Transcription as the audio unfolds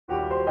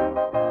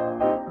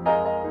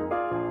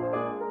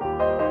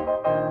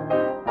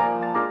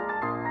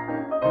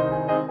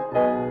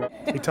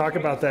talk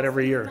about that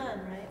every year.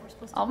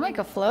 I'll make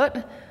a float.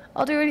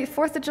 I'll do any.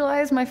 4th of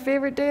July is my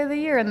favorite day of the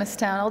year in this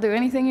town. I'll do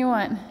anything you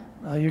want.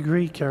 I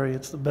agree, Kerry.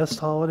 It's the best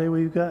holiday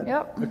we've got.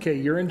 Yep. Okay,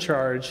 you're in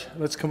charge.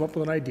 Let's come up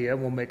with an idea.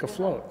 We'll make a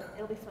float.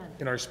 It'll be fun.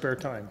 In our spare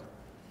time.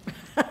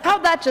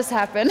 How'd that just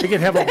happen? We could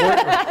have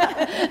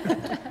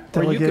a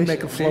or you can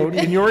make a float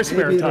in your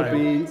spare time.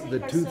 Maybe it'll be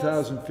the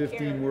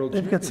 2015 World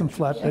They've got some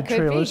flatbed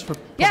trailers for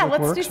public Yeah,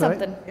 let's works, do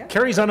something. right?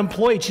 Carrie's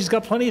unemployed. She's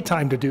got plenty of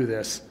time to do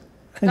this.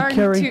 And Darn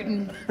Kerry,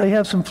 tootin'. they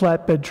have some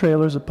flatbed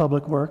trailers at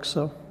Public Works,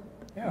 so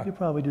Yeah. you could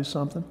probably do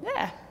something.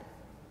 Yeah.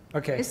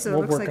 Okay, So it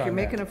we'll looks work like you're on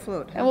making that. a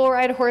float. And we'll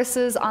ride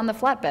horses on the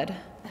flatbed.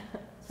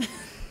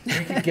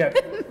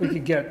 We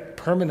could get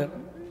permanent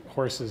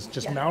horses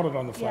just mounted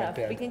on the Yeah,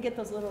 we flatbed. can get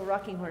those little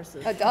rocking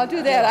horses. I'll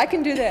do that. I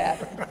can do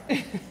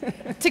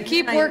that. To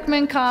keep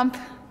workman comp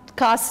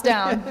costs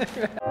down.